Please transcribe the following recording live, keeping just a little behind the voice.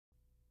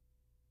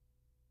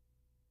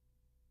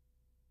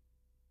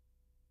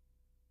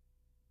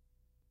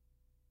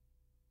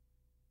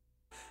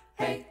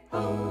Hey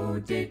ho,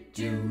 did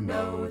you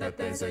know that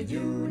there's a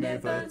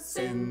universe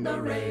in the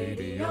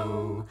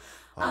radio?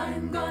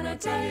 I'm gonna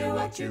tell you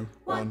what you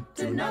want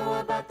to know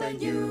about the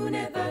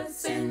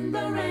universe in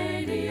the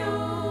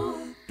radio.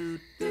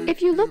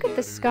 If you look at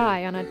the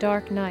sky on a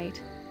dark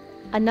night,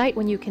 a night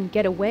when you can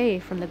get away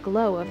from the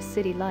glow of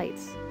city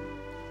lights,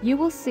 you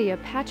will see a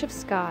patch of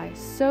sky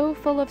so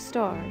full of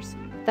stars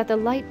that the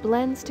light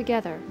blends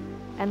together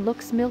and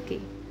looks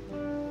milky.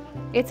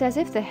 It's as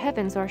if the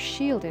heavens are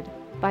shielded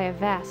by a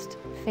vast,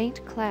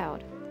 faint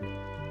cloud.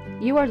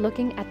 You are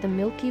looking at the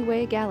Milky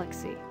Way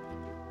galaxy,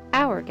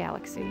 our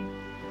galaxy.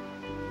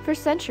 For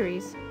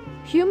centuries,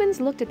 humans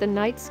looked at the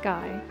night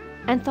sky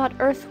and thought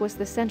Earth was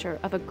the center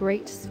of a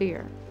great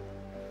sphere.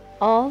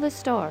 All the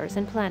stars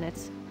and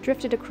planets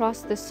drifted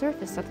across the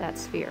surface of that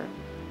sphere,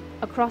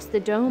 across the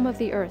dome of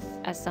the Earth,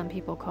 as some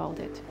people called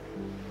it.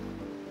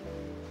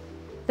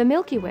 The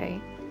Milky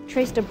Way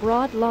traced a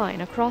broad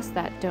line across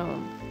that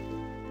dome.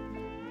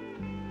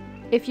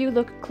 If you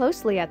look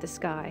closely at the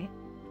sky,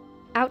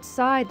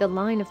 outside the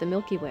line of the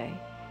Milky Way,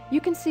 you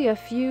can see a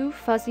few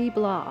fuzzy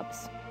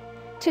blobs.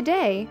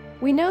 Today,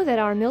 we know that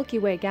our Milky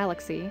Way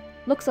galaxy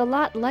looks a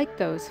lot like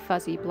those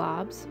fuzzy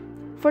blobs,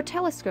 for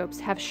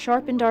telescopes have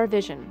sharpened our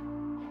vision.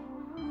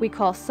 We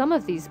call some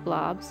of these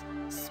blobs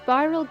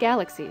spiral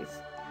galaxies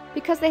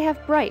because they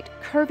have bright,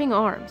 curving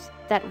arms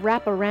that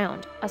wrap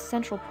around a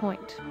central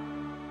point.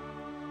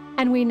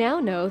 And we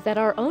now know that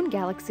our own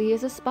galaxy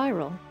is a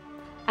spiral,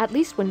 at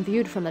least when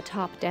viewed from the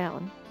top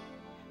down.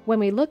 When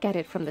we look at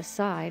it from the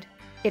side,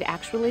 it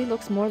actually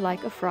looks more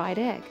like a fried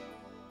egg,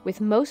 with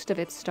most of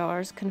its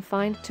stars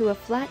confined to a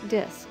flat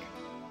disk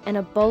and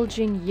a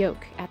bulging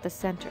yolk at the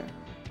center.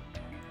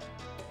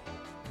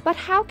 But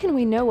how can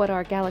we know what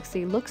our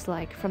galaxy looks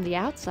like from the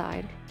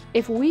outside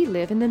if we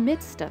live in the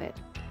midst of it?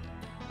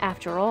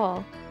 After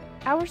all,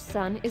 our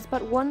sun is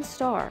but one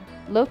star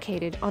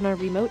located on a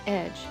remote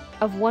edge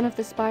of one of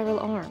the spiral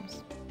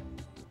arms.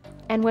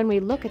 And when we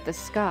look at the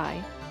sky,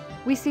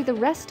 we see the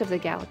rest of the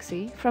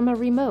galaxy from a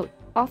remote,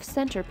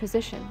 off-center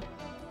position.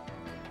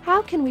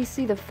 How can we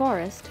see the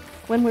forest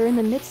when we're in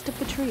the midst of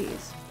the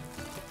trees?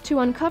 To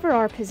uncover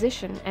our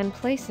position and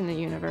place in the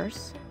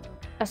universe,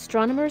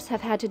 astronomers have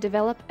had to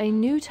develop a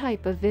new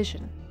type of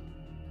vision.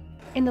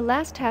 In the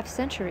last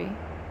half-century,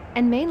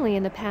 and mainly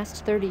in the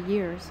past 30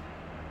 years,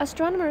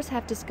 astronomers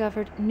have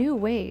discovered new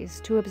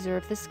ways to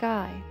observe the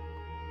sky.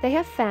 They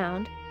have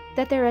found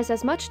that there is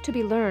as much to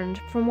be learned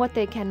from what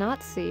they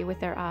cannot see with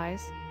their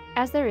eyes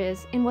as there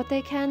is in what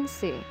they can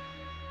see.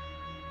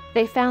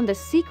 They found the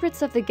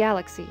secrets of the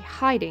galaxy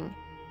hiding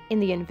in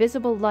the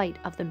invisible light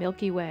of the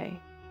Milky Way.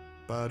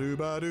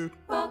 Ba-do-ba-do.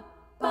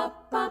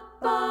 Ba-ba-ba-ba.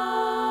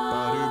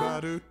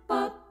 Ba-do-ba-do.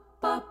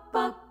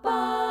 Ba-ba-ba-ba.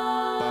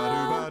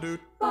 Ba-do-ba-do.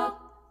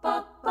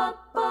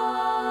 Ba-ba-ba-ba.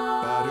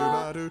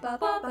 Ba-do-ba-do.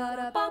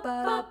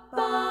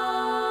 Ba-ba-ba-ba.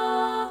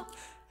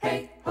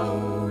 Hey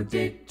ho,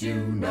 did you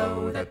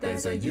know that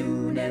there's a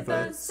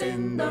universe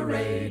in the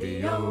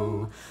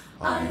radio?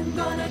 I'm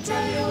gonna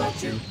tell you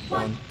what you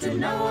want to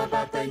know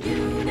about the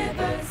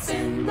universe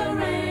in the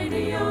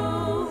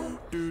radio.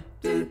 Do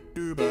do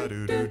do ba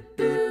do do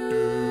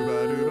do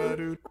ba do ba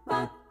do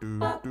ba do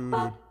ba do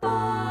ba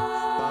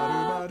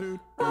do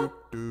ba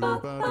do ba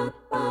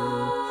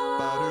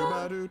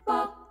do ba do ba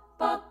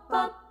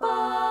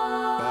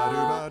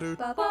do ba do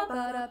ba ba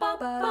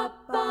ba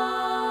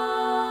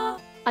ba.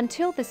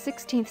 Until the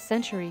 16th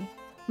century,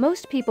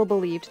 most people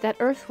believed that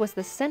Earth was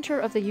the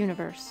center of the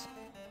universe.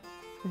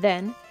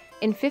 Then,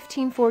 in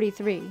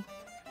 1543,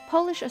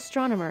 Polish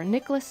astronomer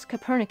Nicholas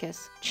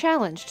Copernicus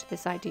challenged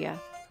this idea.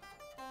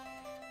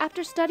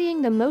 After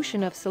studying the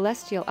motion of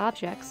celestial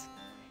objects,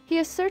 he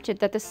asserted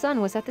that the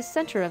sun was at the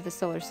center of the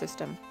solar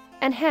system,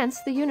 and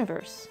hence the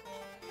universe.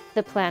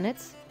 The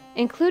planets,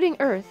 including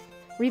Earth,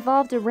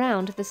 revolved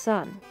around the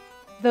sun,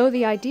 though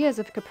the ideas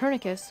of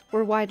Copernicus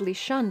were widely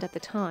shunned at the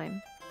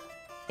time.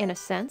 In a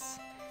sense,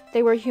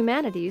 they were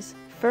humanity's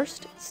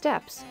first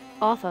steps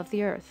off of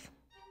the Earth.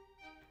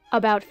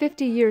 About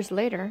 50 years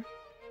later,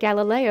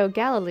 Galileo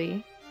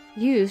Galilei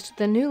used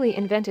the newly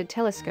invented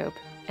telescope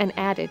and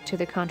added to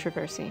the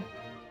controversy.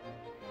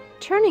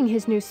 Turning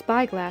his new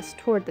spyglass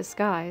toward the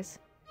skies,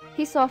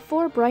 he saw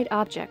 4 bright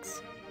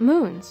objects,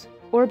 moons,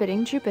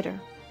 orbiting Jupiter.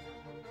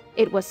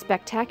 It was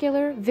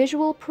spectacular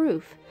visual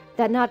proof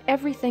that not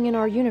everything in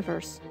our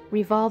universe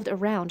revolved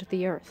around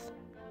the Earth.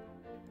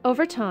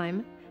 Over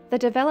time, the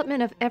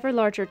development of ever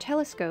larger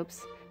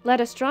telescopes led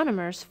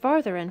astronomers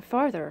farther and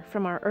farther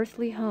from our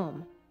earthly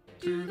home.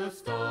 To the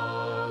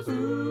stars,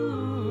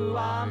 ooh,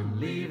 I'm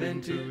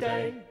leaving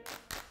today.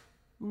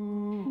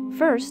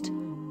 First,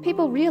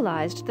 people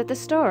realized that the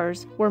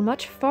stars were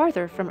much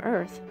farther from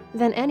Earth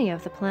than any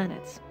of the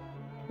planets.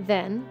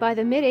 Then, by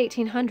the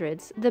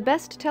mid-1800s, the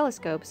best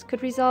telescopes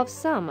could resolve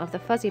some of the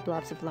fuzzy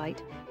blobs of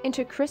light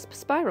into crisp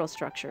spiral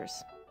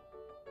structures.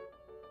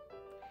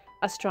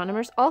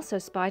 Astronomers also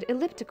spied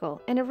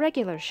elliptical and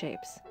irregular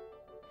shapes.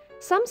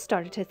 Some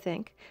started to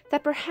think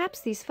that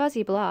perhaps these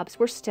fuzzy blobs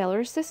were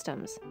stellar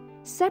systems,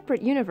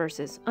 separate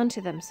universes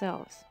unto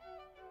themselves.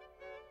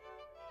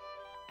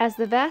 As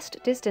the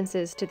vast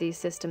distances to these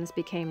systems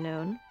became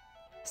known,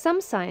 some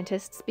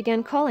scientists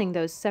began calling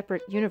those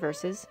separate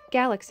universes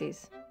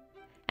galaxies,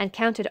 and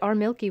counted our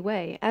Milky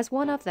Way as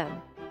one of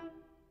them.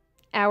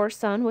 Our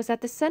sun was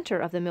at the center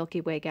of the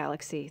Milky Way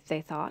galaxy,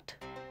 they thought.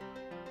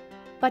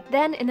 But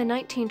then in the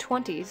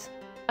 1920s,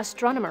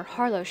 astronomer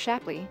Harlow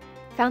Shapley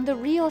found the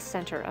real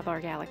center of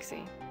our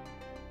galaxy.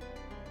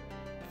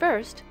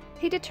 First,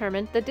 he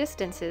determined the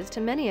distances to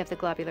many of the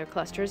globular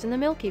clusters in the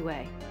Milky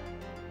Way.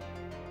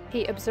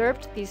 He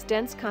observed these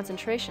dense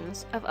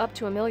concentrations of up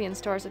to 1 million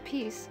stars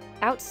apiece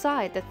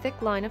outside the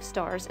thick line of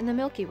stars in the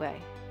Milky Way.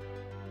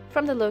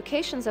 From the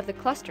locations of the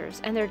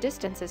clusters and their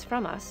distances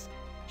from us,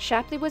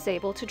 Shapley was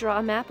able to draw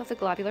a map of the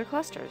globular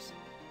clusters,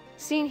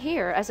 seen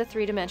here as a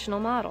three-dimensional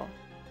model.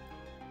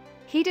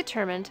 He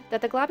determined that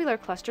the globular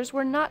clusters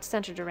were not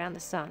centered around the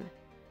Sun.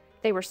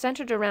 They were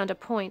centered around a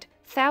point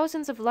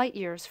thousands of light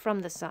years from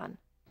the Sun.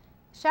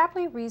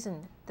 Shapley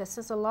reasoned that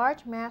since a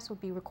large mass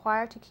would be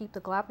required to keep the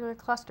globular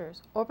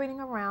clusters orbiting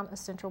around a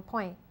central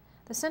point,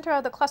 the center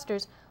of the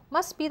clusters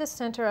must be the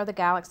center of the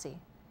galaxy.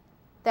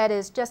 That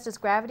is, just as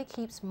gravity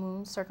keeps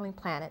moons circling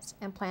planets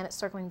and planets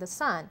circling the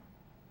Sun,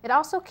 it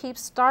also keeps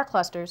star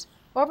clusters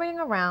orbiting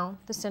around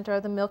the center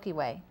of the Milky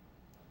Way.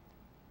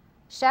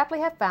 Shapley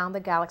had found the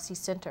galaxy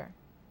center,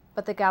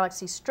 but the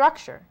galaxy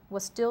structure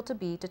was still to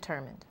be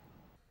determined.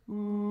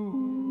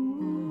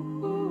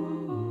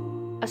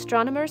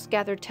 Astronomers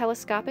gathered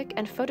telescopic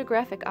and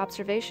photographic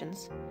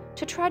observations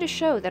to try to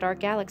show that our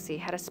galaxy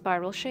had a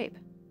spiral shape.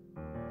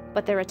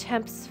 But their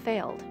attempts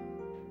failed.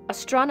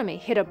 Astronomy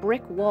hit a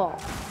brick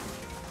wall,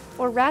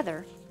 or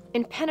rather,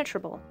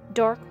 impenetrable,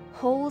 dark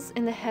holes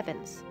in the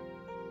heavens.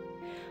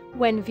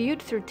 When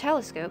viewed through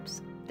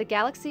telescopes, the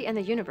galaxy and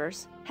the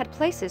universe had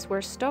places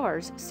where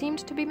stars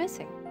seemed to be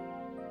missing.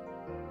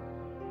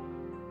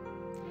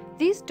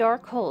 These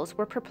dark holes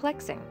were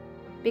perplexing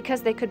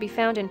because they could be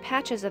found in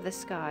patches of the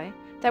sky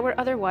that were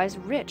otherwise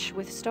rich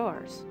with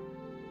stars.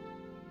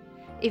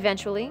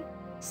 Eventually,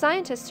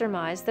 scientists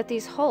surmised that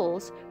these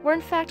holes were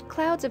in fact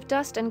clouds of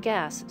dust and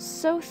gas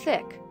so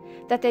thick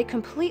that they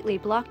completely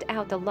blocked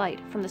out the light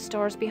from the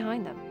stars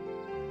behind them.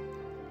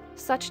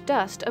 Such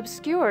dust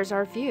obscures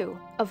our view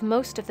of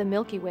most of the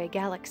Milky Way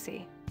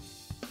galaxy.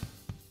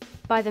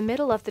 By the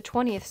middle of the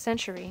 20th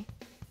century,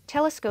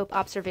 telescope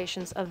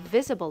observations of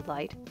visible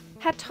light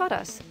had taught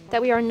us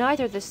that we are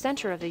neither the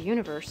center of the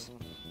universe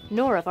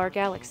nor of our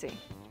galaxy.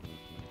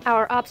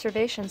 Our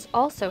observations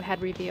also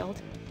had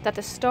revealed that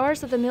the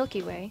stars of the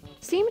Milky Way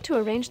seemed to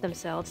arrange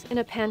themselves in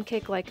a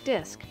pancake-like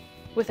disk,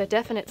 with a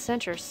definite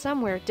center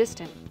somewhere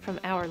distant from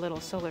our little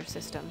solar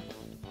system.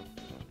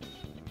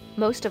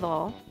 Most of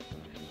all,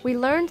 we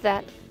learned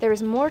that there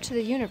is more to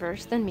the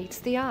universe than meets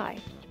the eye.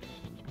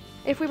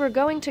 If we were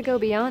going to go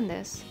beyond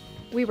this,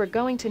 we were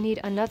going to need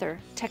another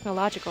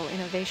technological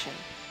innovation.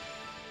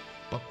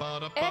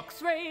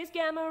 X-rays,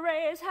 gamma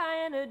rays,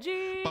 high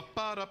energy.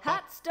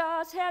 Hot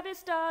stars, heavy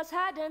stars,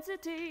 high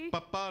density.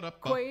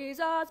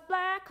 Quasars,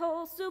 black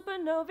holes,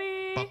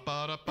 supernovae.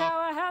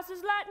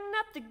 Powerhouses lighting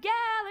up the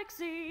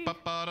galaxy.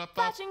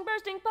 Flashing,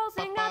 bursting,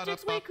 pulsing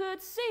objects we could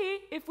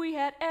see if we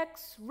had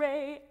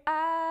X-ray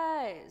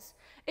eyes.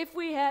 If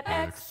we had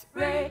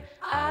X-ray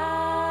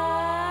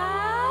eyes.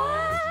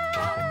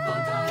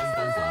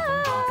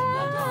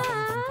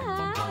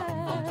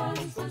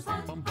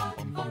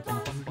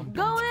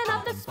 Going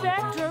up the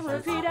spectrum,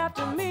 repeat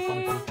after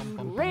me.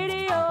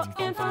 Radio,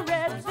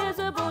 infrared,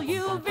 visible,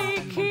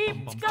 UV.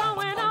 Keep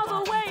going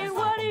all the way, and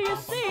what do you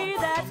see?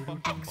 That's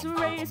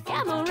X-rays,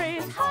 gamma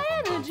rays, high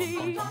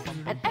energy.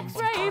 An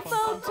X-ray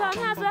photon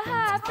has a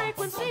high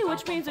frequency,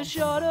 which means a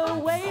shorter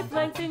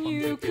wavelength than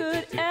you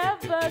could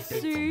ever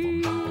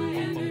see. High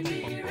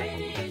energy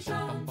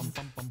radiation.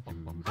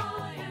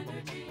 High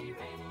energy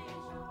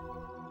radiation.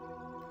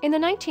 In the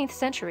 19th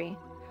century,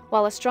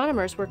 while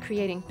astronomers were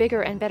creating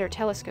bigger and better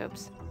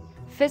telescopes,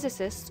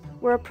 physicists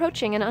were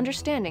approaching an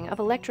understanding of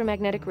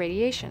electromagnetic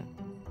radiation,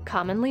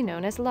 commonly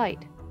known as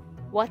light.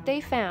 What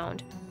they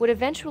found would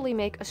eventually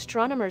make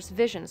astronomers'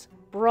 visions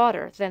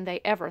broader than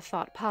they ever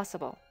thought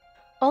possible.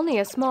 Only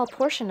a small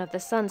portion of the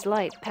sun's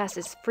light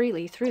passes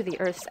freely through the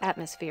Earth's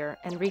atmosphere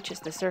and reaches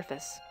the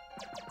surface.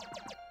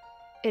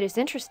 It is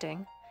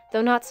interesting,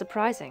 though not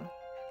surprising,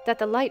 that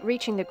the light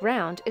reaching the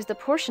ground is the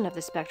portion of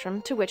the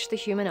spectrum to which the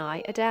human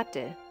eye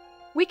adapted.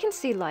 We can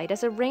see light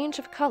as a range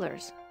of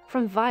colors,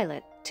 from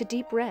violet to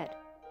deep red,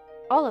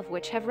 all of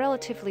which have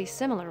relatively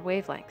similar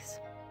wavelengths.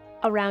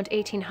 Around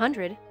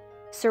 1800,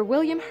 Sir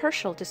William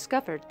Herschel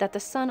discovered that the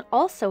sun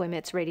also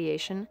emits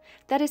radiation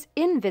that is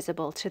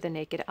invisible to the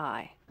naked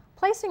eye.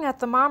 Placing a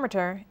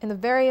thermometer in the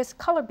various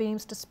color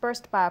beams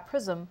dispersed by a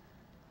prism,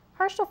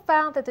 Herschel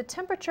found that the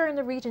temperature in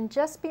the region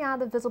just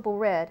beyond the visible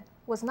red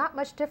was not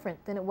much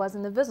different than it was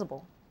in the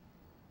visible.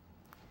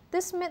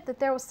 This meant that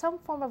there was some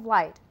form of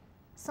light,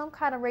 some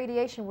kind of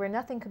radiation where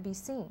nothing could be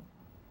seen.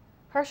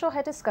 Herschel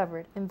had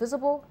discovered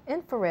invisible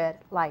infrared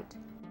light.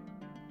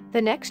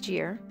 The next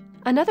year,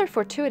 another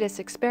fortuitous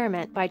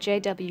experiment by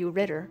J.W.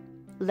 Ritter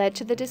led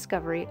to the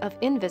discovery of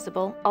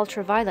invisible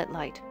ultraviolet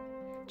light,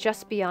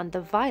 just beyond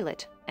the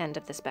violet end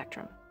of the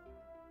spectrum.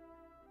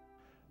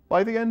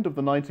 By the end of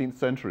the 19th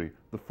century,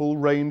 the full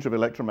range of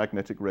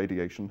electromagnetic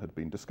radiation had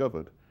been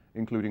discovered,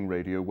 including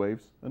radio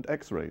waves and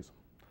X-rays.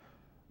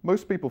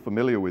 Most people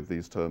familiar with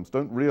these terms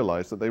don't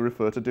realize that they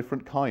refer to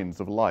different kinds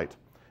of light.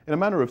 In a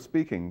manner of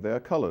speaking, they are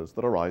colors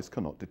that our eyes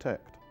cannot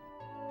detect.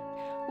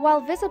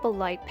 While visible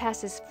light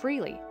passes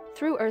freely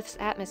through Earth's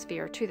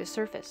atmosphere to the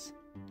surface,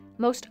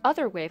 most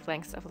other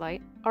wavelengths of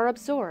light are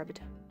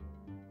absorbed.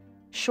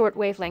 Short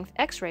wavelength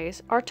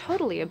X-rays are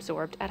totally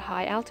absorbed at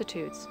high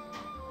altitudes.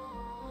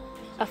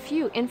 A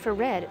few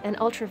infrared and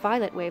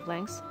ultraviolet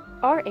wavelengths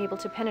are able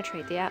to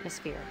penetrate the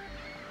atmosphere,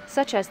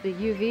 such as the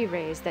UV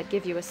rays that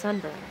give you a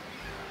sunburn.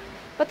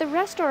 But the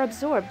rest are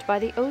absorbed by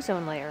the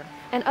ozone layer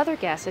and other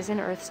gases in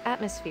Earth's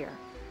atmosphere.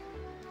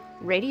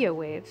 Radio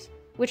waves,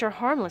 which are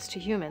harmless to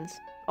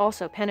humans,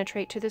 also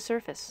penetrate to the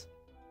surface.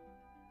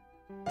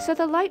 So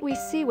the light we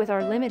see with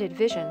our limited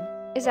vision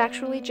is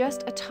actually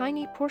just a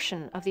tiny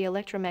portion of the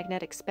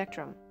electromagnetic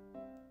spectrum.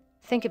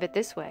 Think of it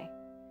this way.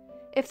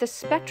 If the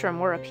spectrum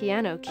were a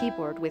piano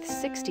keyboard with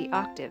 60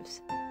 octaves,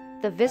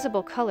 the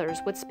visible colors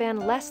would span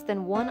less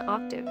than 1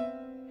 octave.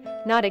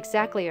 Not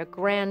exactly a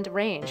grand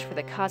range for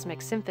the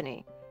cosmic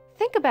symphony.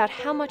 Think about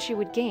how much you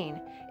would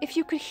gain if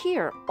you could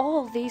hear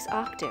all these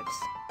octaves.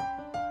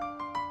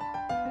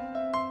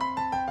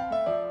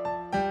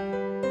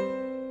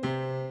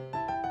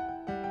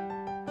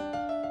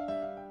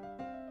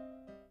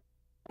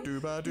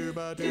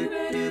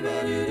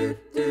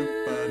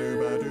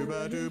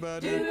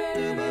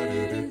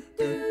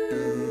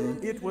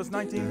 It was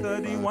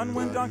 1931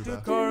 when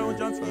Dr. Carl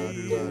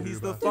Jansky, he's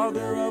the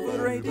father of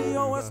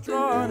radio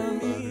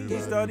astronomy. He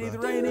studied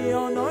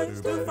radio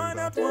noise to find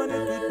out what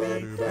it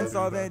could be, and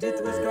saw that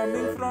it was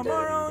coming from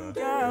our own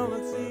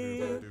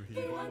galaxy.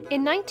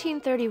 In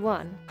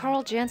 1931,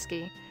 Carl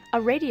Jansky,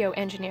 a radio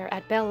engineer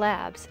at Bell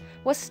Labs,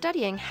 was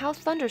studying how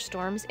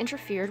thunderstorms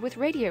interfered with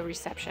radio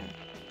reception.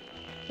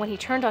 When he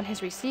turned on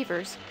his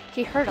receivers,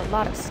 he heard a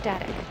lot of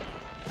static.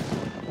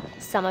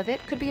 Some of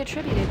it could be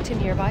attributed to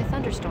nearby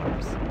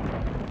thunderstorms,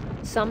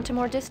 some to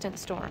more distant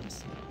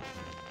storms.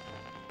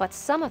 But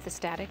some of the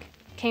static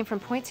came from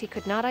points he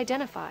could not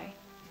identify.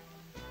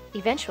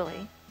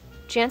 Eventually,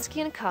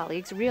 Jansky and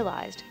colleagues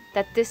realized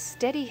that this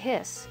steady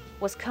hiss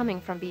was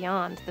coming from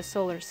beyond the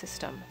solar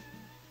system.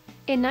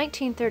 In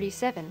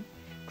 1937,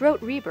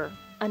 Grote Reber,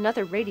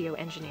 another radio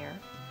engineer,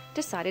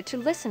 decided to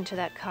listen to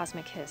that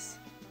cosmic hiss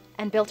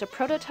and built a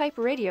prototype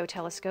radio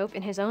telescope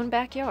in his own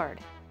backyard.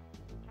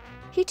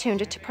 He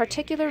tuned it to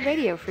particular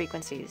radio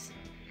frequencies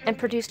and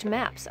produced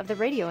maps of the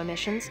radio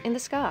emissions in the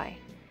sky.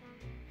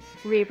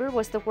 Reber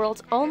was the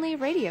world's only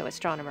radio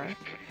astronomer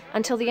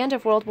until the end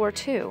of World War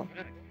II,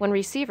 when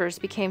receivers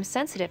became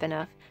sensitive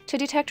enough to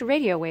detect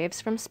radio waves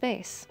from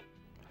space.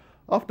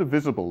 After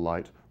visible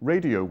light,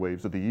 radio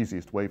waves are the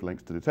easiest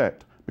wavelengths to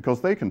detect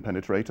because they can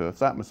penetrate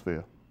Earth's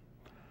atmosphere.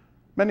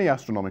 Many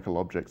astronomical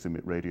objects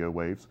emit radio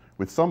waves,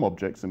 with some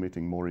objects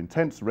emitting more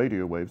intense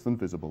radio waves than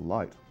visible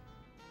light.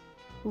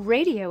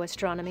 Radio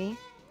astronomy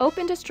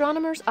opened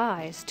astronomers'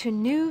 eyes to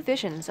new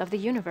visions of the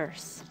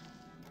universe.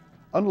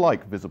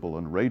 Unlike visible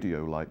and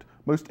radio light,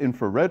 most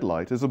infrared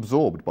light is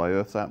absorbed by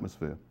Earth's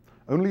atmosphere.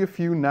 Only a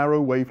few narrow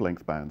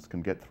wavelength bands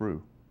can get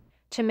through.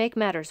 To make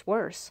matters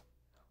worse,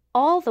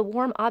 all the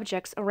warm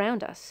objects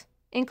around us,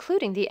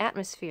 including the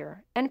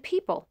atmosphere and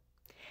people,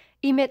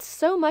 emit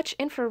so much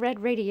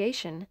infrared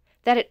radiation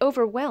that it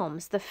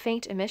overwhelms the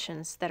faint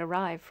emissions that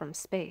arrive from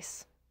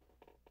space.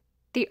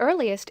 The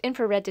earliest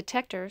infrared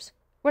detectors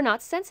were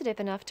not sensitive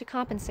enough to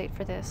compensate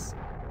for this,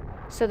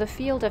 so the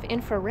field of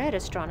infrared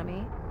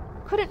astronomy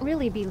couldn't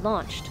really be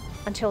launched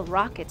until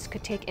rockets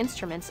could take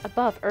instruments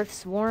above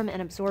Earth's warm and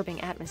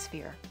absorbing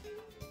atmosphere.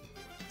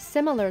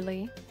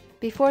 Similarly,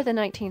 before the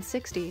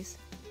 1960s,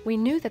 we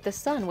knew that the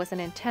sun was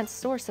an intense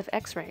source of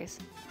X-rays,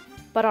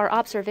 but our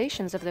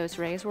observations of those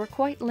rays were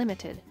quite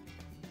limited.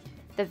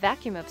 The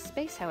vacuum of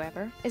space,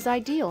 however, is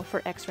ideal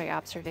for X-ray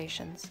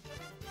observations.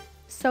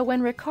 So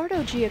when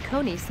Riccardo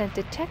Giacconi sent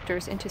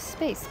detectors into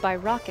space by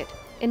rocket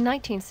in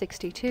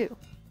 1962,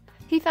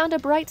 he found a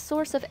bright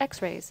source of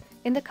X-rays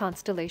in the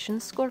constellation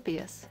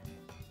Scorpius.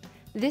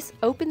 This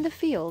opened the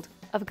field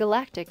of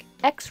galactic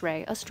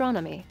X-ray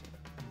astronomy.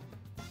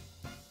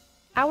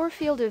 Our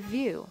field of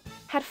view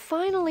had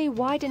finally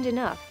widened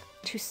enough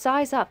to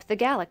size up the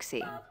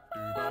galaxy.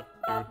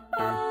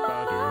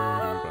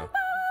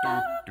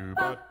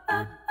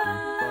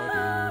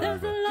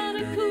 There's a lot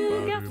of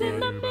cool gas in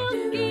the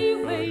Milky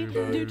Way,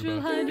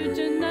 neutral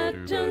hydrogen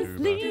atoms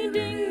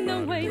leading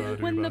the way.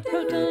 When the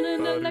proton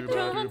and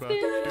electron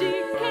spin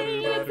decay,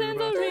 it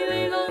sends a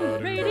really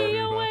long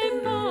radio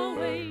wave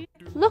away.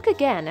 Look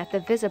again at the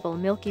visible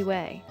Milky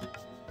Way.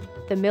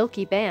 The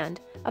Milky Band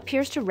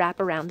appears to wrap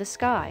around the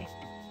sky.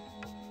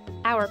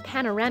 Our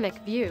panoramic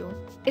view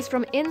is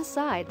from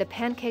inside the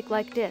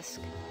pancake-like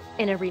disk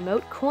in a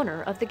remote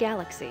corner of the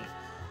galaxy.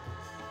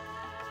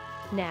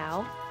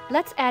 Now,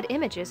 let's add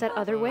images at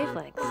other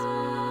wavelengths.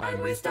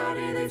 And we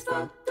study these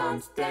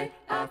photons day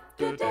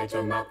after day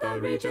to map the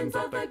regions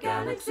of the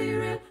galaxy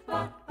real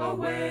far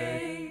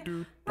away.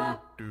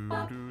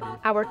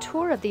 Our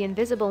tour of the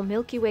invisible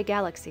Milky Way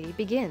galaxy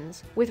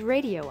begins with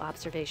radio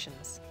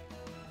observations.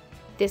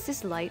 This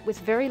is light with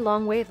very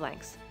long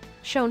wavelengths,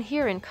 shown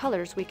here in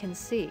colors we can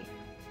see.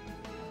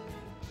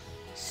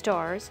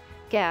 Stars,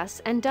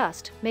 gas, and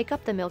dust make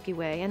up the Milky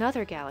Way and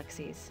other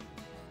galaxies.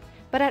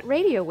 But at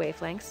radio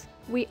wavelengths,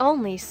 we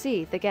only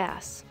see the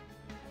gas.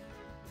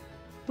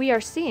 We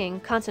are seeing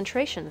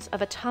concentrations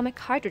of atomic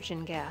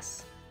hydrogen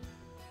gas.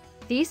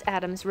 These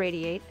atoms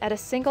radiate at a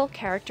single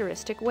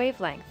characteristic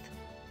wavelength.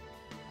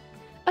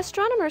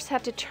 Astronomers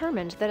have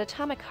determined that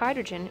atomic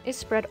hydrogen is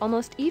spread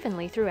almost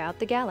evenly throughout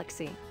the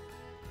galaxy.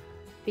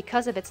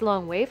 Because of its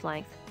long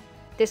wavelength,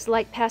 this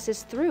light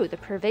passes through the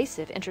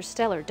pervasive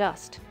interstellar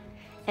dust,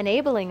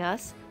 enabling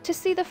us to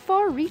see the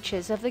far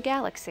reaches of the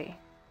galaxy.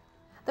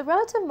 The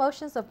relative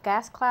motions of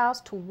gas clouds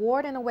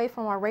toward and away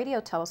from our radio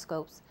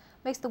telescopes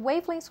makes the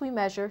wavelengths we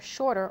measure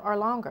shorter or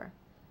longer.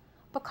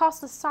 Because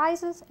the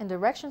sizes and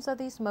directions of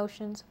these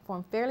motions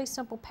form fairly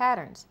simple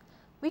patterns,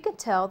 we can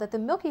tell that the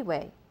Milky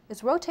Way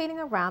is rotating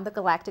around the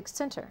galactic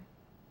center.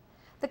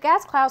 The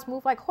gas clouds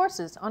move like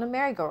horses on a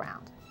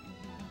merry-go-round.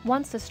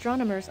 Once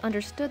astronomers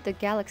understood the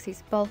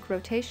galaxy's bulk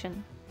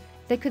rotation,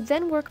 they could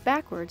then work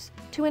backwards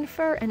to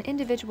infer an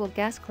individual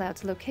gas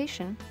cloud's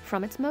location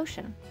from its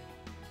motion.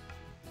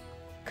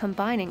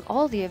 Combining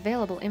all the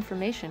available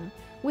information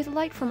with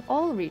light from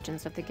all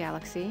regions of the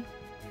galaxy,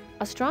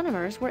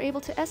 astronomers were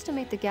able to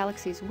estimate the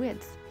galaxy's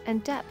width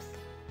and depth.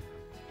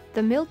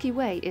 The Milky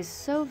Way is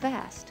so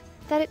vast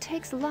that it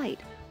takes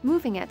light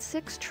moving at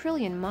 6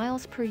 trillion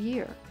miles per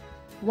year,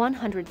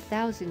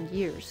 100,000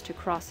 years to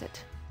cross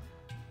it.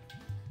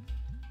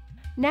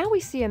 Now we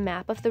see a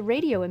map of the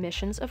radio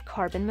emissions of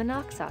carbon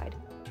monoxide,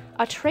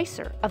 a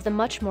tracer of the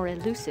much more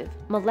elusive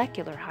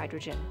molecular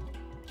hydrogen.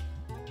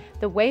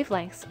 The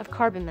wavelengths of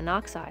carbon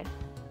monoxide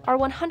are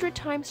 100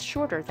 times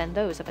shorter than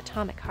those of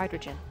atomic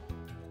hydrogen.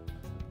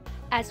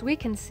 As we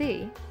can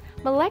see,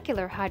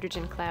 molecular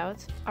hydrogen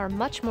clouds are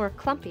much more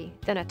clumpy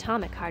than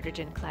atomic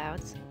hydrogen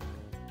clouds.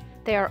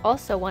 They are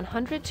also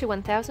 100 to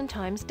 1,000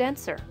 times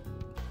denser.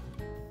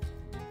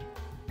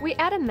 We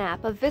add a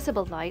map of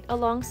visible light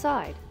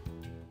alongside.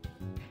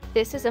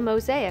 This is a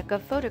mosaic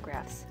of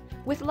photographs,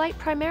 with light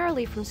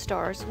primarily from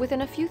stars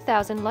within a few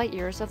thousand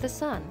light-years of the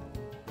Sun.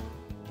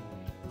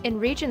 In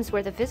regions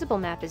where the visible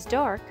map is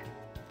dark,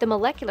 the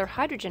molecular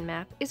hydrogen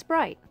map is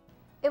bright.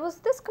 It was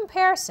this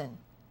comparison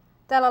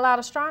that allowed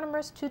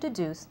astronomers to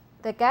deduce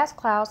that gas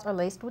clouds are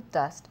laced with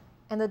dust,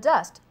 and the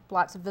dust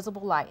blocks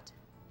visible light.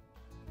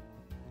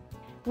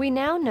 We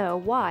now know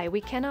why we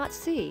cannot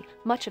see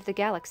much of the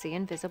galaxy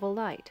in visible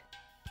light.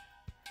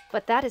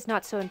 But that is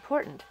not so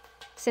important,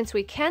 since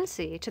we can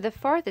see to the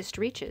farthest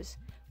reaches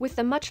with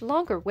the much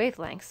longer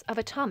wavelengths of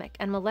atomic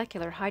and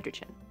molecular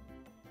hydrogen.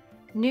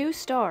 New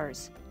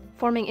stars,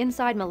 forming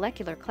inside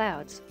molecular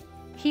clouds,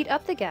 heat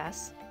up the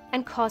gas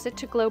and cause it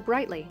to glow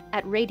brightly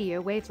at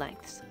radio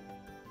wavelengths.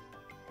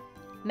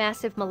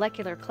 Massive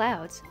molecular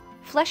clouds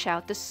flesh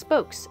out the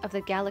spokes of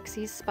the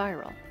galaxy's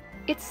spiral.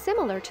 It's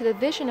similar to the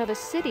vision of a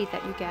city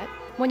that you get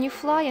when you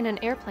fly in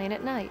an airplane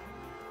at night.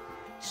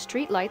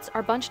 Streetlights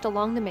are bunched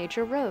along the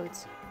major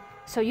roads,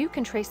 so you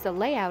can trace the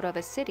layout of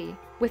a city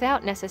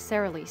without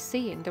necessarily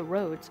seeing the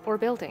roads or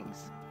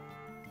buildings.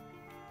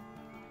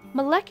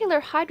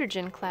 Molecular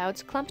hydrogen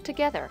clouds clump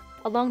together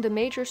along the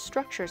major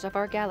structures of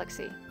our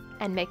galaxy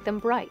and make them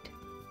bright.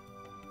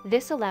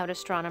 This allowed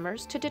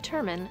astronomers to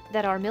determine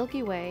that our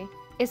Milky Way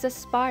is a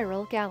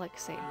spiral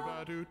galaxy.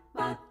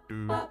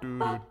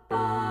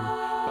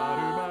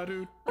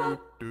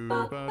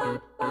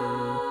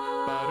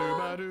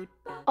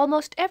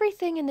 Almost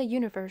everything in the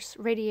universe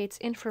radiates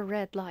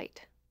infrared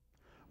light.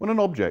 When an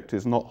object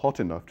is not hot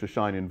enough to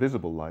shine in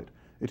visible light,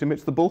 it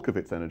emits the bulk of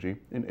its energy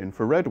in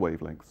infrared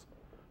wavelengths.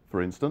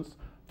 For instance,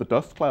 the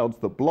dust clouds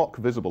that block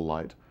visible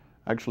light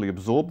actually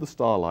absorb the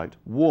starlight,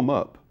 warm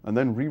up, and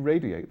then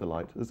re-radiate the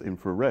light as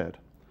infrared.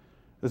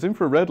 As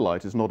infrared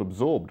light is not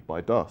absorbed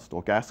by dust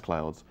or gas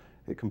clouds,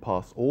 it can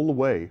pass all the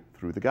way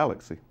through the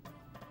galaxy.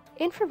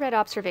 Infrared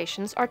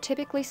observations are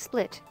typically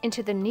split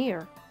into the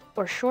near,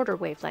 or shorter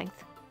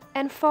wavelength,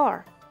 and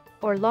far,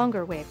 or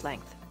longer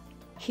wavelength.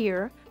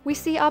 Here, we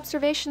see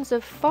observations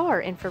of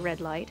far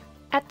infrared light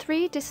at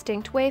 3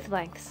 distinct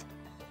wavelengths.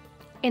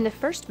 In the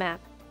first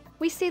map,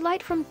 we see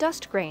light from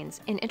dust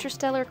grains in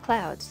interstellar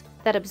clouds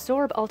that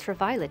absorb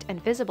ultraviolet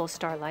and visible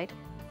starlight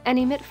and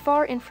emit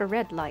far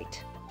infrared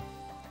light.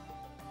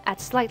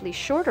 At slightly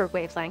shorter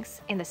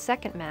wavelengths in the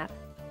second map,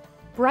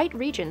 bright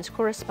regions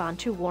correspond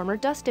to warmer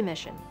dust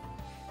emission,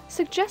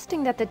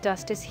 suggesting that the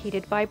dust is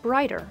heated by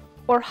brighter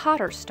or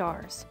hotter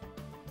stars.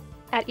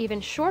 At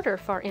even shorter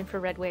far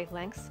infrared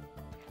wavelengths,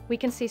 we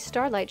can see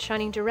starlight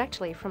shining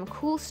directly from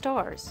cool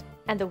stars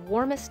and the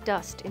warmest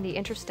dust in the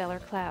interstellar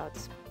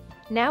clouds.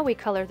 Now we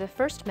color the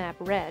first map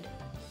red,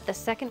 the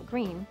second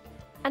green,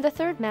 and the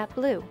third map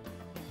blue.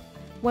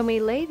 When we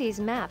lay these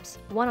maps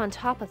one on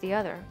top of the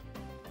other,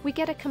 we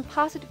get a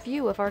composite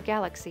view of our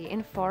galaxy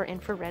in far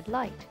infrared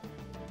light.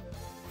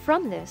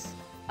 From this,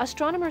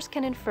 astronomers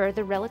can infer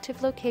the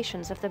relative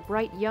locations of the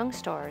bright young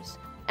stars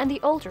and the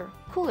older,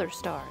 cooler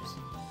stars.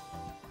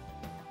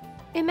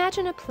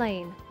 Imagine a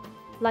plane,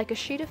 like a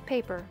sheet of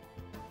paper,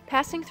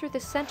 passing through the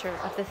center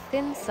of the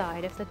thin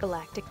side of the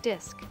galactic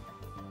disk.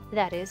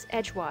 That is,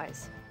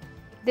 edgewise.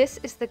 This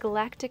is the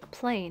galactic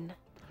plane.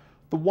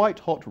 The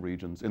white-hot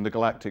regions in the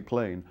galactic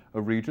plane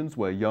are regions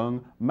where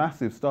young,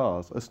 massive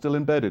stars are still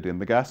embedded in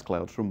the gas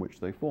clouds from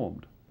which they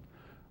formed.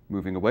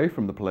 Moving away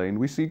from the plane,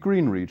 we see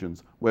green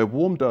regions, where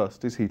warm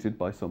dust is heated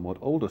by somewhat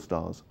older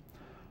stars.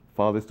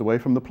 Farthest away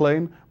from the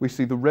plane, we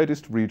see the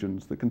reddest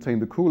regions that contain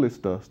the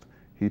coolest dust,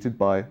 heated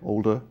by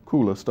older,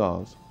 cooler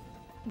stars.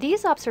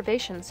 These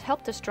observations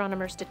helped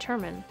astronomers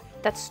determine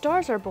that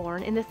stars are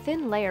born in the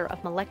thin layer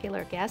of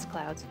molecular gas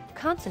clouds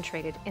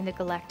concentrated in the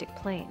galactic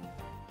plane.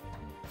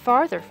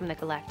 Farther from the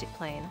galactic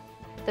plane,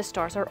 the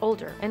stars are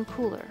older and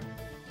cooler.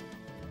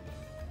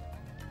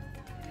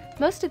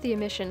 Most of the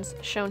emissions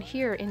shown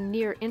here in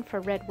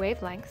near-infrared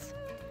wavelengths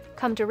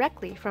come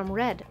directly from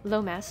red,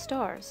 low-mass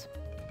stars.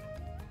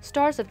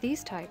 Stars of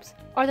these types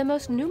are the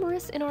most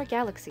numerous in our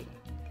galaxy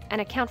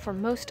and account for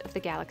most of the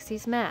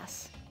galaxy's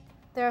mass.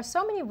 There are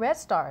so many red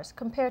stars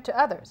compared to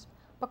others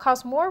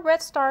because more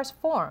red stars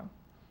form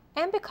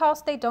and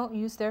because they don't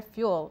use their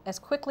fuel as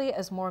quickly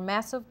as more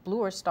massive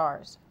bluer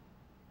stars.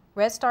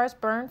 Red stars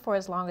burn for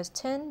as long as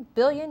 10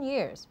 billion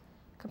years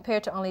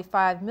compared to only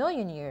 5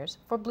 million years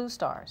for blue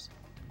stars.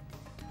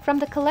 From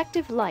the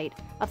collective light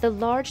of the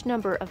large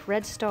number of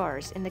red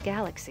stars in the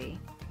galaxy,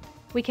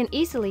 we can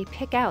easily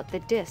pick out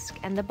the disk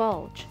and the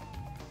bulge,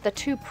 the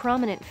two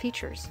prominent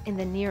features in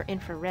the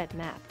near-infrared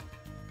map.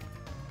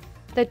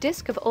 The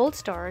disk of old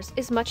stars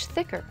is much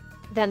thicker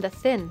than the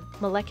thin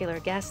molecular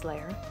gas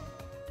layer.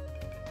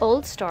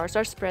 Old stars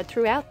are spread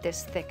throughout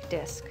this thick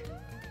disk.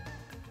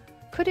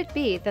 Could it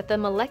be that the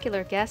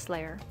molecular gas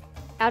layer,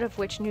 out of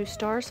which new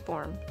stars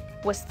form,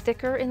 was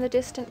thicker in the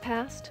distant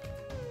past?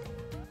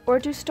 Or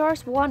do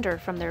stars wander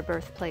from their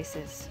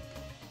birthplaces?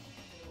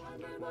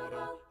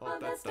 All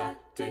that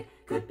static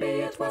could be,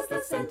 it was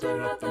the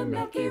center of the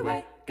Milky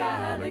Way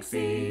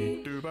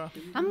galaxy.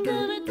 I'm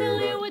gonna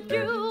tell you what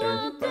you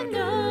want to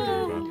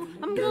know.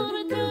 I'm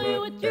gonna tell you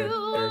what you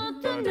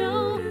want to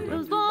know.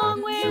 Those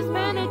long waves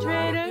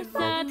penetrate Earth's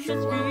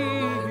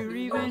atmosphere.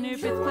 Even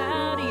if it's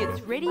cloudy,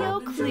 it's radio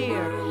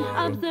clear.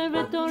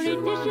 Observatory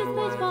dishes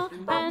place far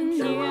and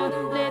near.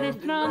 Let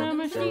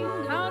astronomers see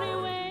how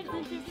the waves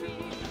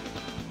interfere.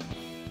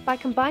 By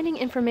combining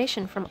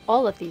information from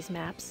all of these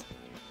maps,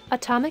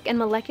 atomic and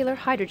molecular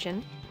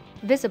hydrogen,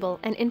 visible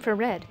and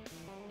infrared,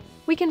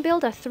 we can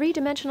build a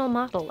three-dimensional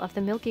model of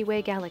the Milky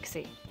Way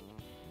galaxy.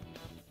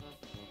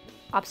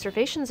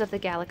 Observations of the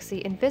galaxy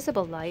in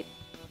visible light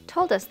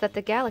told us that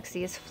the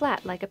galaxy is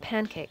flat like a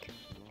pancake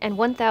and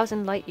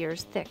 1,000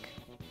 light-years thick.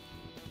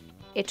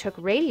 It took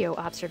radio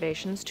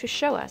observations to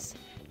show us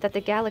that the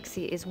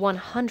galaxy is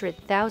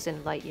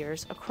 100,000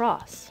 light-years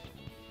across.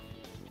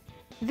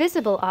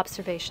 Visible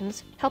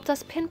observations helped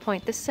us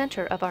pinpoint the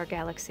center of our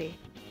galaxy,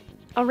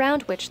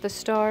 around which the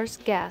stars,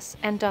 gas,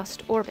 and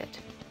dust orbit.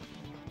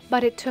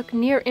 But it took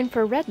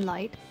near-infrared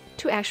light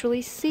to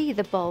actually see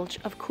the bulge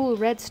of cool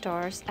red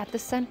stars at the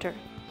center.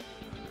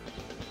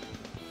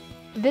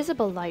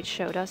 Visible light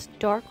showed us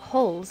dark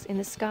holes in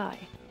the sky.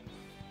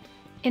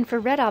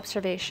 Infrared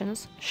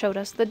observations showed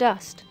us the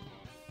dust,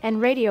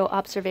 and radio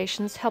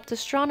observations helped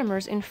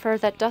astronomers infer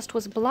that dust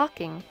was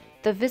blocking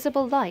the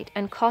visible light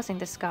and causing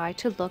the sky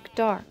to look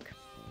dark.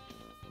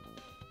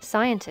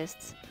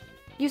 Scientists,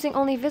 using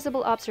only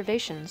visible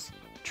observations,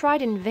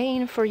 tried in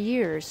vain for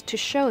years to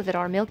show that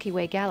our Milky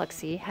Way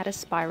galaxy had a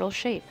spiral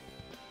shape.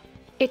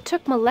 It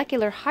took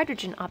molecular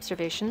hydrogen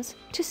observations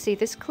to see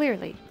this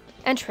clearly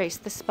and trace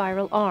the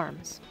spiral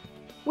arms.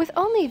 With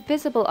only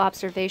visible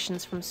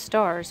observations from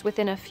stars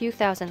within a few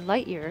thousand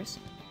light-years,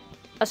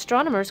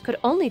 astronomers could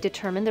only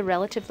determine the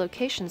relative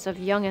locations of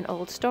young and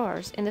old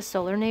stars in the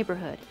solar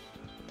neighborhood.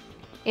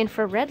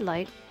 Infrared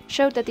light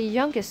showed that the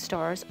youngest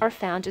stars are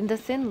found in the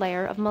thin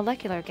layer of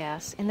molecular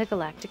gas in the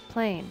galactic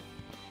plane.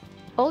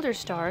 Older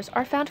stars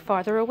are found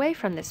farther away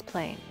from this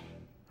plane.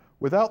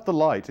 Without the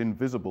light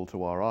invisible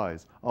to our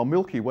eyes, our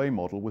Milky Way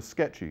model was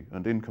sketchy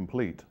and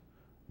incomplete.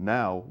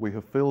 Now we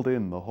have filled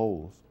in the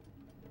holes.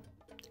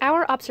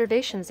 Our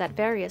observations at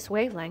various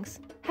wavelengths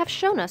have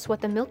shown us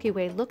what the Milky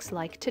Way looks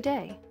like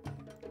today.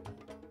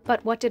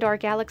 But what did our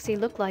galaxy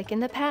look like in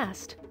the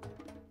past?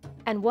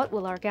 And what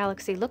will our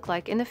galaxy look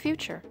like in the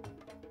future?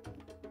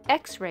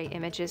 X-ray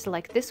images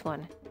like this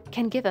one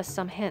can give us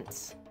some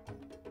hints.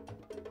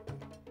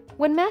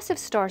 When massive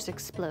stars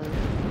explode,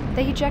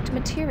 they eject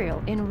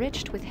material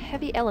enriched with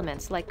heavy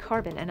elements like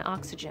carbon and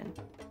oxygen.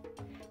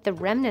 The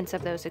remnants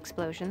of those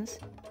explosions,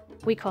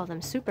 we call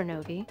them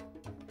supernovae,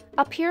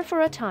 appear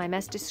for a time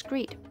as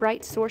discrete,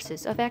 bright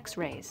sources of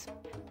X-rays.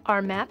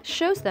 Our map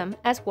shows them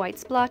as white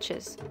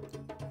splotches.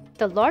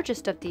 The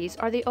largest of these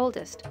are the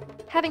oldest,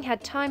 having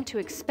had time to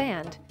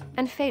expand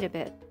and fade a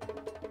bit.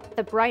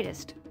 The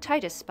brightest,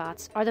 tightest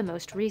spots are the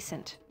most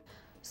recent.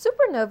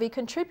 Supernovae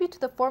contribute to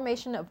the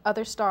formation of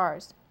other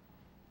stars.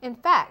 In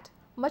fact,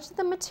 much of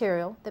the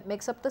material that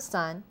makes up the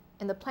Sun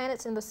and the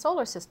planets in the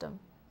solar system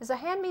is a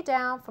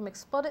hand-me-down from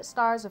exploded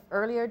stars of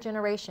earlier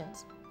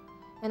generations.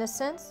 In a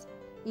sense,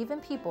 even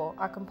people,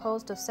 are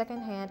composed of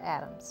second-hand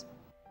atoms.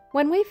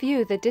 When we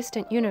view the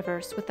distant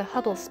universe with the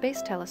Hubble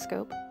Space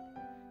Telescope,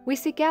 we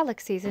see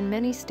galaxies in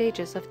many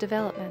stages of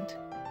development.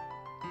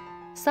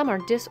 Some are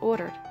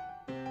disordered,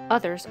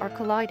 others are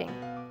colliding.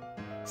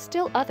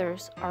 Still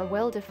others are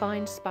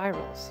well-defined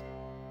spirals.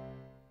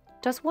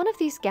 Does one of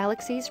these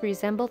galaxies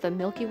resemble the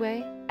Milky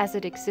Way as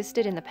it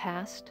existed in the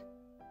past?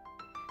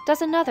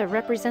 Does another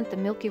represent the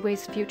Milky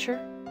Way's future?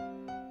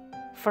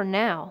 For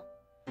now,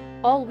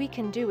 all we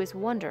can do is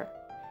wonder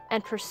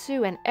and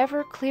pursue an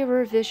ever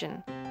clearer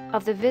vision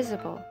of the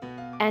visible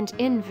and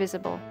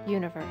invisible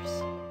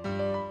universe.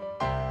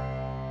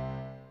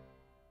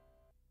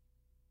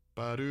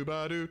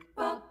 Ba-do-ba-do.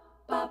 Ba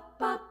ba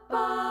ba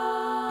ba.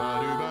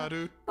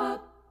 Ba-do-ba-do. Ba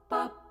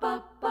ba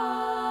ba ba.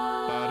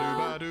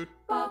 Ba-do-ba-do.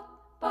 Ba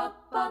ba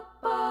ba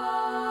ba.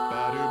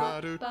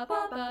 Ba-do-ba-do. Ba ba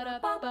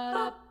ba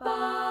ba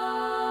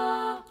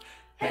ba.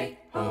 Hey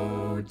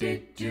ho,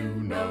 did you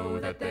know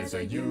that there's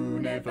a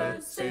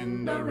universe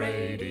in the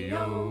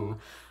radio?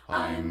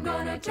 I'm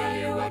gonna tell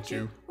you what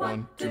you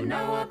want to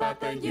know about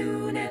the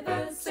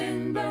universe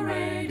in the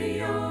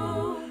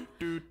radio.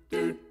 Do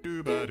do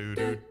do ba do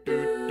do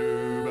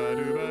do ba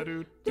do ba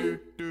do do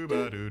do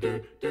ba do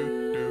do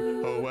do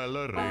do. Oh well,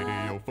 a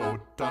radio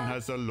photon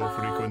has a low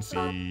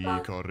frequency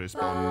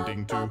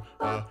corresponding to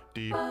a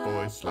deep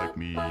voice like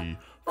me.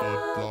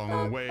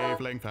 Foot-long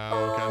wavelength,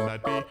 how can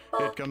that be?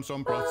 It comes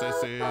from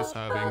processes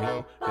having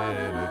low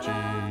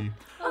energy.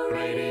 A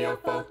radio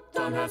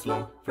photon has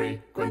low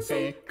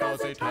frequency,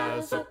 cause it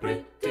has a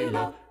pretty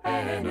low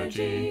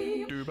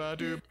energy. Do ba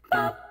do do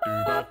ba do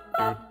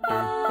do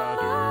ba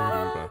do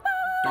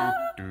do ba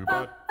do ba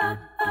do.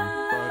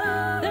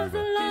 There's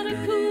a lot of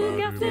cool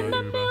gas in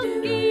the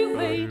Milky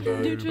Way,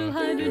 neutral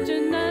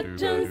hydrogen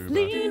atoms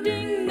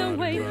leading the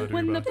way.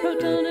 When the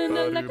proton and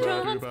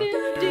electron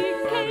spin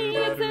decay,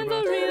 it sends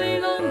a really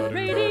long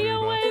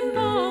radio wave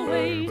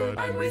away.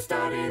 And we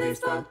study these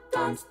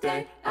photons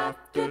day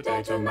after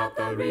day to map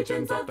the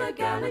regions of the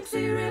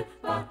galaxy real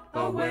far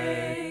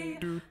away.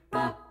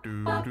 Ba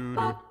ba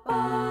ba ba.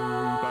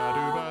 Ba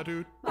do ba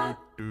do do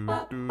do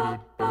do do.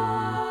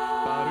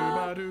 Ba do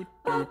ba do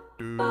do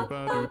do ba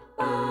do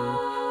do.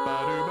 Ba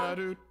do ba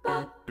do do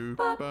do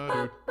ba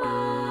do do.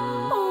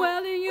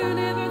 Well, the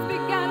universe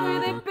began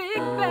with a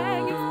big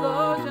bang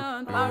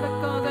explosion,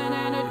 particles and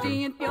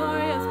energy in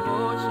furious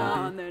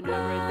motion. Then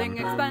everything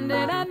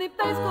expanded and the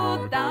place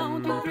cooled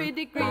down to 3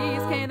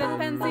 degrees K that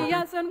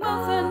Penzias and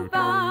Wilson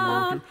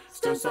found.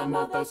 Still some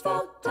of those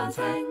photons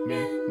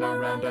hanging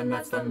around, and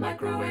that's the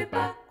microwave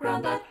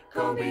background that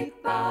Kobe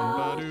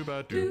found. Ba do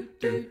ba do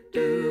do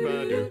do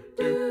ba do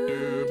do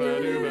do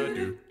ba do ba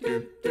do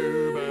do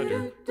do ba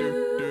do do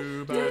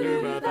do ba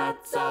do ba.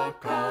 That's our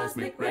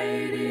cosmic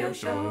radio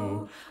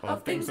show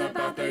of things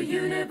about the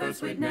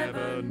universe we'd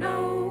never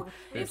know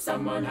if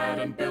someone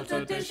hadn't built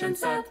a dish and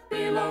sat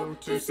below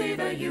to see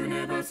the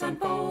universe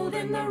unfold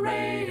in the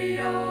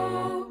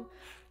radio.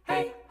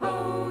 Hey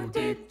ho,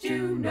 did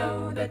you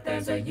know that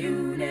there's a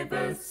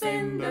universe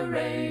in the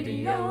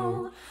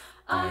radio?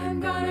 I'm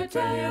gonna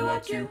tell you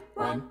what you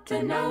want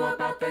to know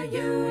about the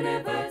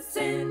universe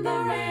in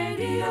the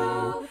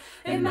radio.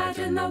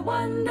 Imagine the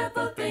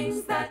wonderful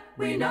things that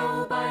we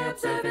know by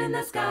observing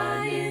the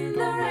sky in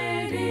the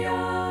radio.